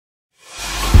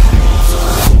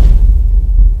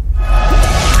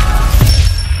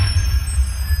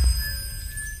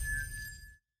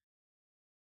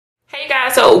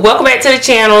to the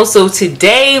channel. So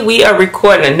today we are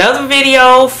recording another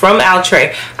video from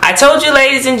Outre. I told you,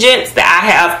 ladies and gents, that I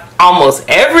have almost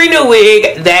every new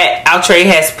wig that Outre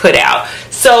has put out.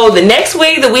 So the next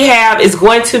wig that we have is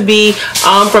going to be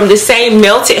from the same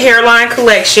Melted Hairline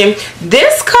collection.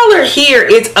 This color here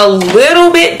is a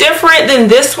little bit different than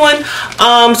this one.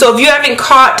 So if you haven't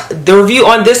caught the review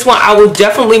on this one, I will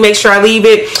definitely make sure I leave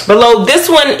it below. This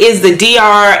one is the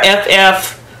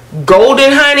DRFF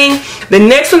Golden Honey. The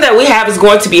next one that we have is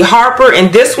going to be Harper,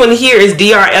 and this one here is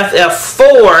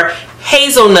DRFF4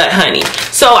 Hazelnut Honey.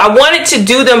 So I wanted to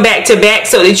do them back to back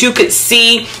so that you could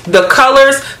see the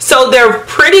colors. So they're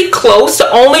pretty close.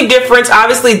 The only difference,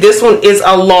 obviously, this one is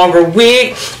a longer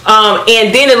wig,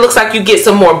 and then it looks like you get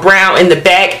some more brown in the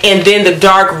back, and then the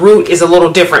dark root is a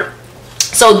little different.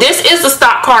 So this is the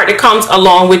stock card that comes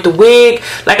along with the wig.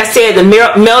 Like I said, the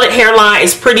Melted Hairline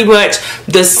is pretty much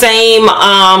the same.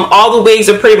 All the wigs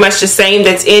are pretty much the same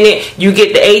that's in it. You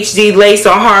get the HD lace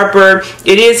on Harper.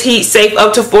 It is heat safe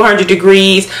up to 400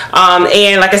 degrees.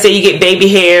 And like I said, you get baby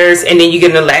hairs, and then you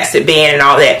get an elastic band and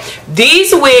all that.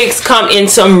 These wigs come in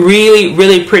some really,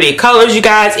 really pretty colors, you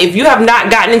guys. If you have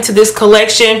not gotten into this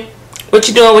collection, what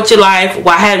you doing with your life?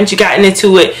 Why haven't you gotten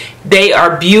into it? They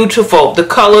are beautiful. The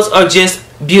colors are just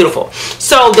beautiful.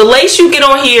 So the lace you get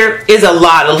on here is a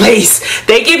lot of lace.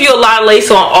 They give you a lot of lace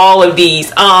on all of these.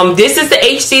 This is the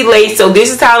HD lace, so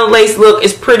this is how the lace look.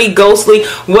 It's pretty ghostly.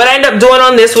 What I ended up doing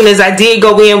on this one is I did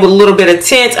go in with a little bit of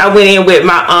tint. I went in with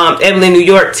my Evelyn New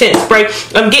York tint spray.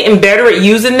 I'm getting better at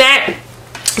using that.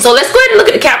 So let's go ahead and look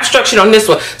at the cap construction on this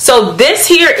one. So this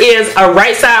here is a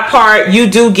right side part. You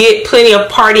do get plenty of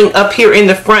parting up here in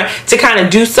the front to kind of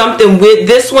do something with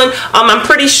this one. I'm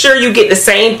pretty sure you get the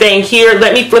same thing here.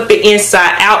 Let me flip it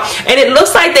inside out. And it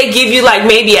looks like they give you like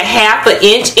maybe a ½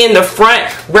 inch in the front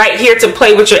right here to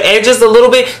play with your edges a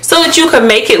little bit so that you can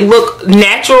make it look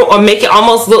natural or make it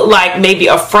almost look like maybe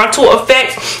a frontal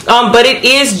effect. But it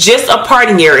is just a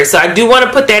parting area. So I do want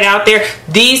to put that out there.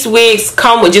 These wigs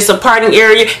come with just a parting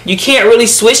area. You can't really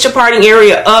switch the parting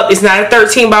area up. It's not a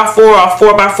 13x4 or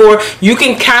 4x4. You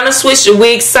can kind of switch the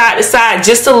wig side to side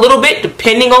just a little bit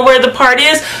depending on where the part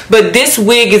is, but this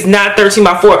wig is not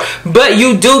 13x4. But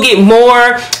you do get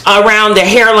more around the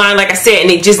hairline, like I said, and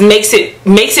it just makes it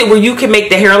where you can make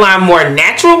the hairline more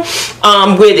natural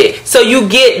with it. So you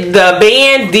get the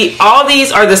band. All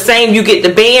these are the same. You get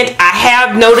the band. I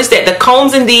have noticed that the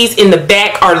combs in these in the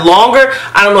back are longer.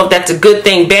 I don't know if that's a good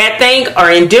thing, bad thing, or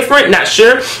indifferent, not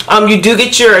sure. You do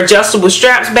get your adjustable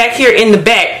straps back here in the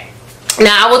back.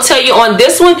 Now I will tell you on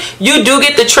this one, you do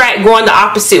get the track going the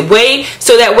opposite way,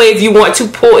 so that way if you want to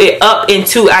pull it up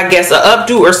into, I guess, a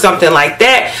updo or something like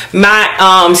that.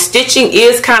 My stitching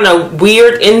is kind of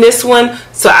weird in this one,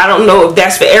 so I don't know if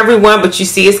that's for everyone, but you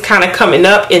see it's kind of coming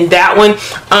up in that one.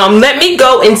 Let me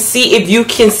go and see if you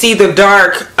can see the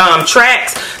dark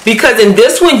tracks, because in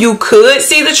this one you could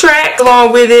see the track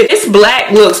along with it. This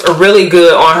black looks really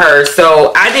good on her,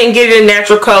 so I didn't get it in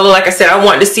natural color. Like I said, I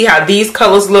wanted to see how these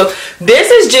colors look.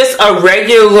 This is just a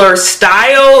regular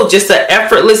style, just an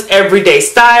effortless everyday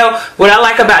style. What I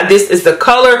like about this is the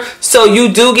color. So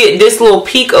you do get this little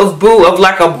peak of boo of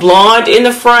like a blonde in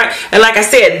the front, and like I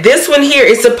said, this one here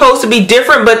is supposed to be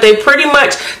different, but they pretty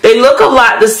much, they look a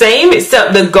lot the same,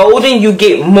 except the golden, you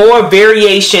get more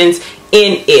variations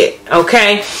in it.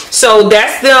 Okay, so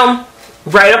that's them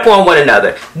right up on one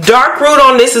another. Dark root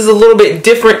on this is a little bit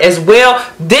different as well.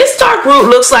 This dark root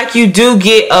looks like you do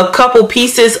get a couple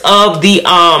pieces of the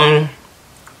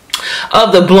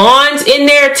blondes in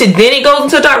there to then it goes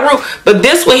into dark root, but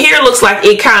this one here looks like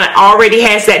it kind of already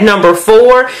has that number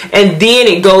 4, and then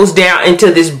it goes down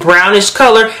into this brownish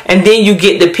color, and then you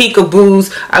get the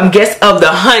peekaboos, I guess, of the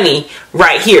honey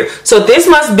right here. So this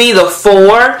must be the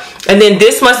 4, and then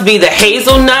this must be the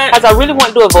hazelnut. As I really want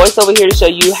to do a voice over here to show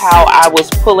you how I was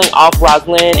pulling off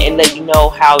Roslyn and let you know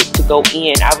how to go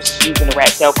in. I was just using a rat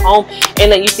tail comb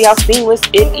and let you see how seamless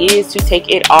it is to take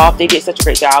it off. They did such a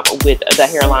great job with the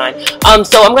hairline.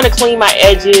 So I'm going to clean my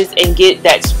edges and get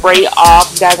that spray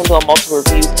off. You guys, I'm doing multiple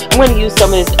reviews. I'm going to use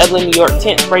some of this Evelyn New York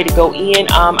tint spray to go in.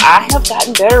 I have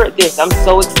gotten better at this. I'm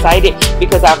so excited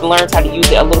because I've learned how to use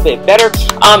it a little bit better.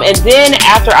 And then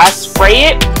after I spray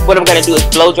it, what I'm going to do is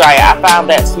blow dry it. I found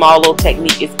that small little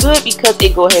technique is good because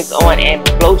it goes on and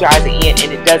blow dries it in,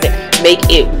 and it doesn't make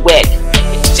it wet.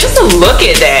 Just to look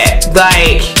at that,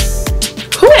 like,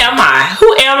 who am I?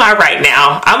 Who am I right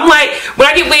now? I'm like, when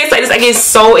I get wigs like this, I get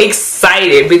so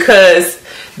excited because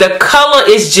the color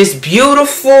is just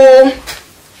beautiful.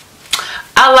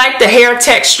 I like the hair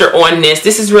texture on this.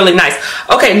 This is really nice.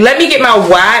 Okay, let me get my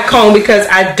wide comb because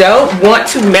I don't want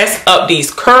to mess up these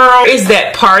curls. Is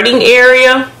that parting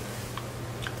area?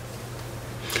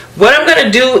 what I'm going to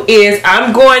do is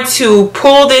I'm going to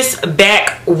pull this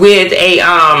back with a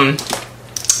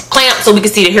clamp so we can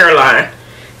see the hairline.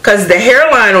 Because the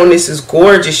hairline on this is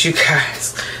gorgeous, you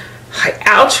guys. Like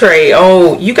Outre,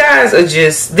 oh, you guys are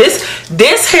just,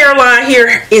 this hairline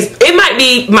here is, it might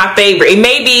be my favorite. It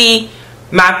may be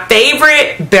my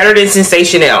favorite, better than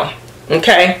Sensational.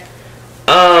 Okay,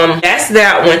 that's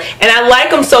that one. And I like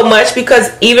them so much because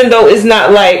even though it's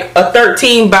not like a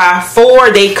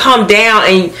 13x4, they come down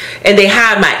and they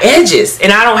hide my edges,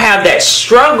 and I don't have that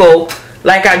struggle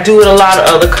like I do with a lot of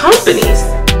other companies.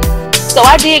 So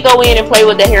I did go in and play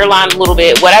with the hairline a little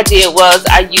bit. What I did was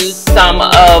I used some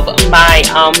of my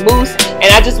mousse, and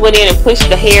I just went in and pushed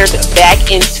the hairs back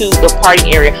into the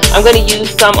parting area. I'm going to use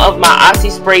some of my Oxy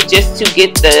spray just to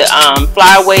get the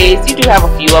flyaways. You do have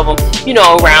a few of them, you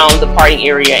know, around the parting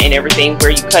area and everything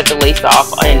where you cut the lace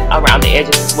off and around the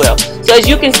edges as well. So as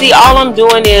you can see, all I'm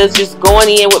doing is just going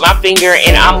in with my finger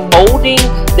and I'm molding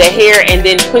the hair and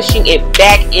then pushing it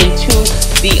back into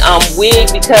the wig,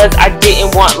 because I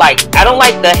didn't want, like, I don't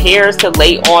like the hairs to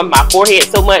lay on my forehead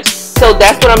so much. So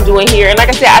that's what I'm doing here. And like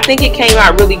I said, I think it came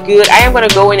out really good. I am going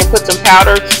to go in and put some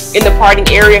powder in the parting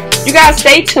area. You guys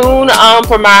stay tuned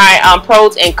for my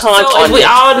pros and cons. So as we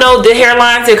all know, the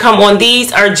hairlines that come on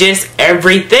these are just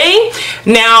everything.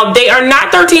 Now, they are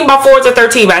not 13x4s or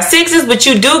 13x6s, but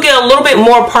you do get a little bit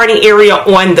more parting area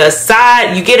on the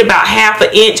side. You get about ½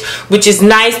 an inch, which is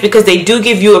nice because they do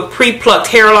give you a pre-plucked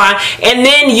hairline. And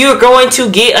then you're going to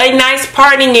get a nice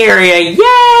parting area.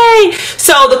 Yay!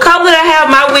 So the color that I have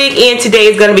my wig in today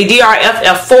is going to be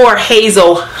DRFF4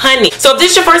 Hazel Honey. So if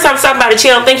this is your first time stopping by the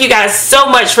channel, thank you guys so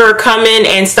much for coming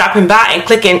and stopping by and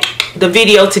clicking the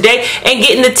video today and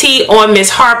getting the tea on Miss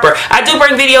Harper. I do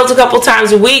bring videos a couple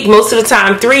times a week, most of the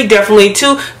time 3, definitely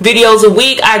 2 videos a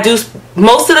week. I do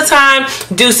most of the time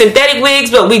do synthetic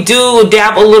wigs, but we do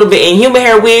dabble a little bit in human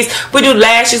hair wigs. We do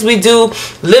lashes, we do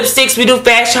lipsticks, we do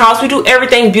fashion hauls, we do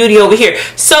everything beauty over here.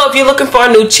 So if you're looking for a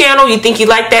new channel, you think you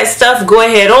like that stuff, go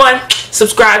ahead on,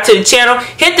 subscribe to the channel,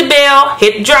 hit the bell,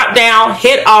 hit the drop down,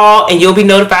 hit all, and you'll be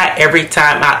notified every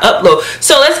time I upload.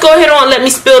 So let's go ahead on, let me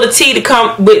spill the tea to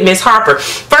come with Miss Harper.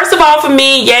 First of all, for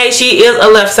me, yay, she is a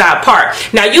left side part.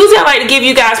 Now usually I like to give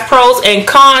you guys pros and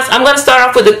cons. I'm going to start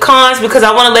off with the cons because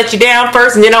I want to let you down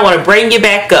first and then I want to bring you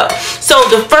back up. So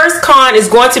the first con is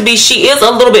going to be she is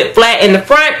a little bit flat in the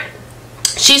front.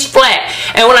 She's flat,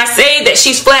 and when I say that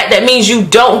she's flat, that means you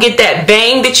don't get that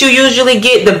bang that you usually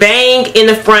get. The bang in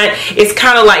the front is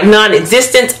kind of like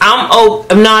non-existent. I'm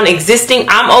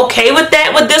okay with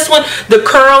that. With this one, the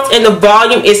curls and the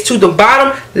volume is to the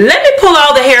bottom. Let me pull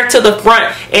all the hair to the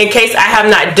front in case I have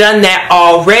not done that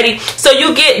already. So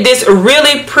you get this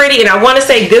really pretty, and I want to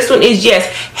say this one is, yes,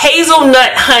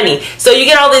 hazelnut honey. So you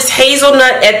get all this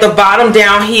hazelnut at the bottom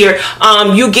down here.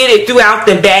 You get it throughout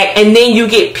the back, and then you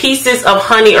get pieces of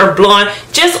honey or blonde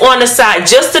just on the side,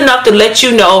 just enough to let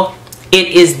you know it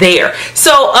is there.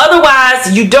 So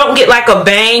otherwise you don't get like a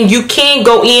bang. You can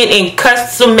go in and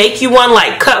custom make you one,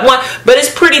 like cut one, but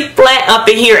it's pretty flat up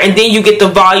in here, and then you get the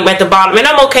volume at the bottom, and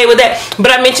I'm okay with that.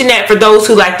 But I mentioned that for those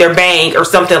who like their bang or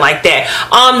something like that.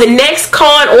 The next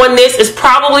con on this is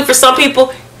probably for some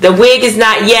people, the wig is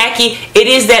not yucky. It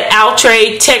is that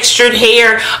Outre textured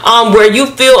hair where you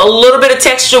feel a little bit of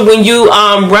texture when you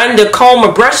run the comb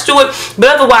or brush through it,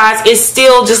 but otherwise it's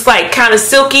still just like kind of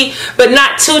silky, but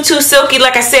not too silky.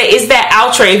 Like I said, it's that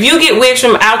Outre. If you get wigs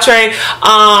from Outre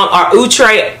or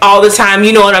Outre all the time,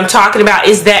 you know what I'm talking about,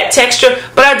 is that texture.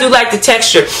 But I do like the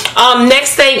texture.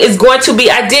 Next thing is going to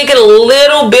be, I did get a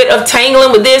little bit of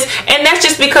tangling with this, and that's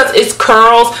just because it's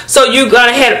curls, so you're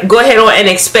gonna go ahead on and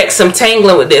expect some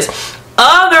tangling with this.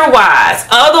 Otherwise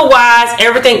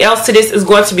everything else to this is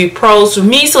going to be pros for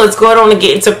me. So let's go ahead on and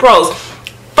get into pros.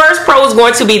 First pro is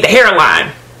going to be the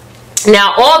hairline.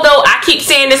 Now, although I keep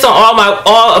saying this on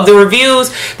all of the reviews,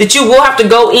 that you will have to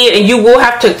go in and you will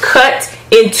have to cut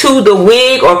into the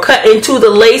wig or cut into the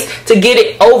lace to get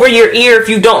it over your ear. If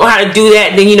you don't know how to do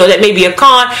that, then you know that may be a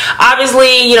con.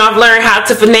 Obviously, you know, I've learned how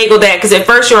to finagle that, because at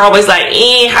first you're always like,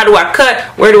 how do I cut?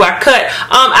 Where do I cut?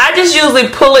 I just usually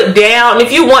pull it down.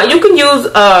 If you want, you can use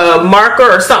a marker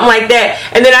or something like that,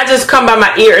 and then I just come by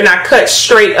my ear and I cut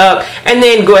straight up and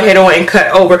then go ahead on and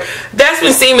cut over. That's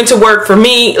been seeming to work for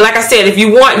me. Like I said, if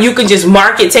you want, you can just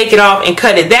mark it, take it off, and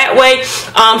cut it that way.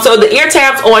 So the ear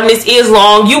tabs on this is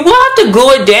long. You will have to glue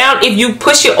it down if you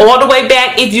push it all the way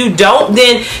back. If you don't,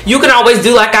 then you can always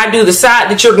do like I do, the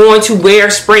side that you're going to wear,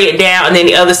 spray it down, and then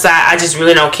the other side I just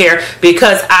really don't care,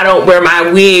 because I don't wear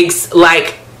my wigs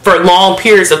like for long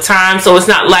periods of time, so it's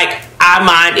not like I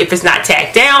mind if it's not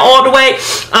tacked down all the way.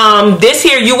 This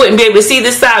here, you wouldn't be able to see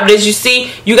this side, but as you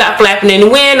see, you got flapping in the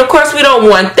wind. Of course, we don't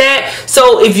want that.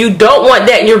 So if you don't want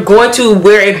that and you're going to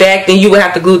wear it back, then you would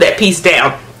have to glue that piece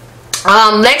down.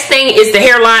 Next thing is the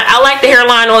hairline. I like the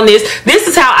hairline on this. This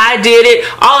is how I did it.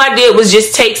 All I did was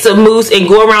just take some mousse and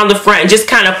go around the front and just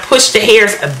kind of push the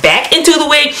hairs back into the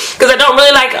wig, because I don't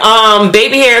really like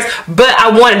baby hairs, but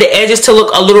I wanted the edges to look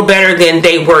a little better than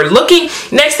they were looking.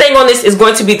 Next thing on this is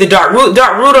going to be the dark root.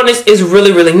 Dark root on this is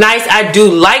really, really nice. I do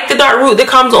like the dark root that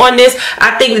comes on this.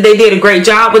 I think that they did a great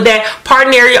job with that.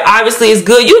 Parting area obviously is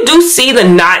good. You do see the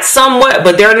knots somewhat,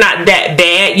 but they're not that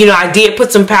bad. You know, I did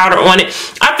put some powder on it.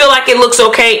 I feel like it looks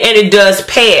okay and it does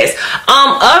pass.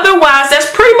 Otherwise, that's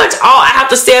pretty much all I have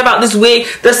to say about this wig.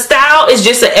 The style is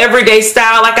just an everyday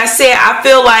style. Like I said, I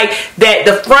feel like that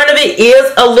the front of it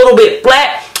is a little bit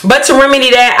flat, but to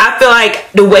remedy that, I feel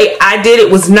like the way I did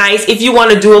it was nice. If you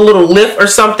want to do a little lift or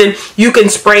something, you can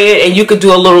spray it and you could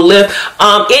do a little lift.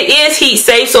 It is heat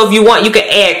safe, so if you want, you can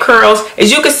add curls.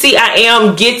 As you can see, I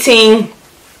am getting,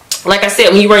 like I said,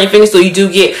 when you run your fingers through, you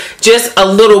do get just a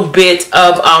little bit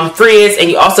of frizz, and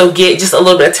you also get just a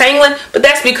little bit of tangling, but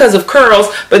that's because of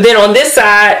curls. But then on this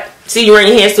side, see, you run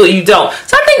your hands through it, you don't.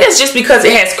 So I think that's just because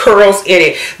it has curls in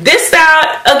it. This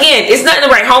style, again, it's nothing to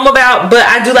write home about, but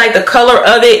I do like the color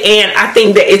of it, and I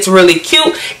think that it's really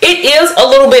cute. It is a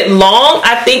little bit long.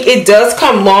 I think it does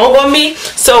come long on me,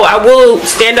 so I will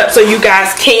stand up so you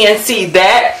guys can see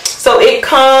that. So it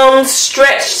comes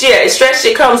stretched. Yeah, it's stretched.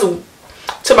 It comes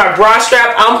to my bra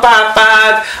strap. I'm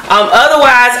 5'5".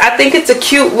 Otherwise, I think it's a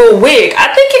cute little wig.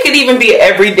 I think it could even be an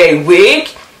everyday wig.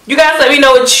 You guys let me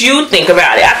know what you think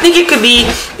about it. I think it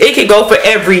could go for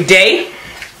every day.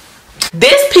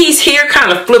 This piece here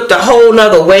kind of flipped a whole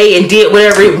nother way and did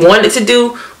whatever it wanted to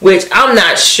do, which I'm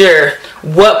not sure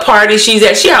what party she's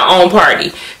at. She her own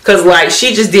party, because like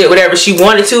she just did whatever she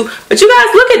wanted to. But you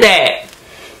guys, look at that.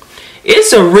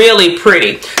 It's a really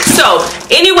pretty. So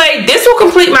anyway, this will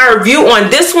complete my review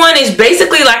on this one. It's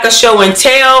basically like a show and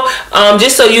tell,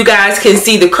 just so you guys can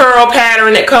see the curl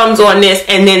pattern that comes on this,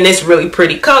 and then this really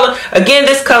pretty color. Again,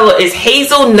 this color is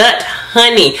Hazelnut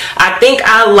Honey. I think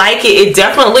I like it. It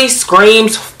definitely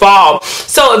screams fall.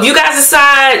 So if you guys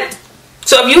decide,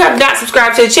 so if you have not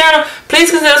subscribed to the channel, please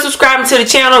consider subscribing to the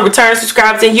channel. Return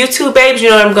subscribers and YouTube babes. You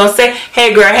know what I'm going to say.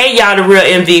 Hey girl, hey y'all, the real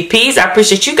MVPs. I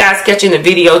appreciate you guys catching the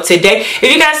video today. If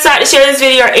you guys decide to share this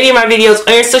video or any of my videos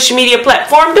on your social media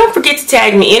platform, don't forget to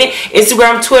tag me in it.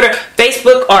 Instagram, Twitter,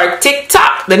 Facebook, or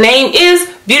TikTok. The name is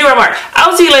Beautiebymark.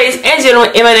 I'll see you ladies and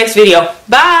gentlemen in my next video.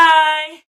 Bye.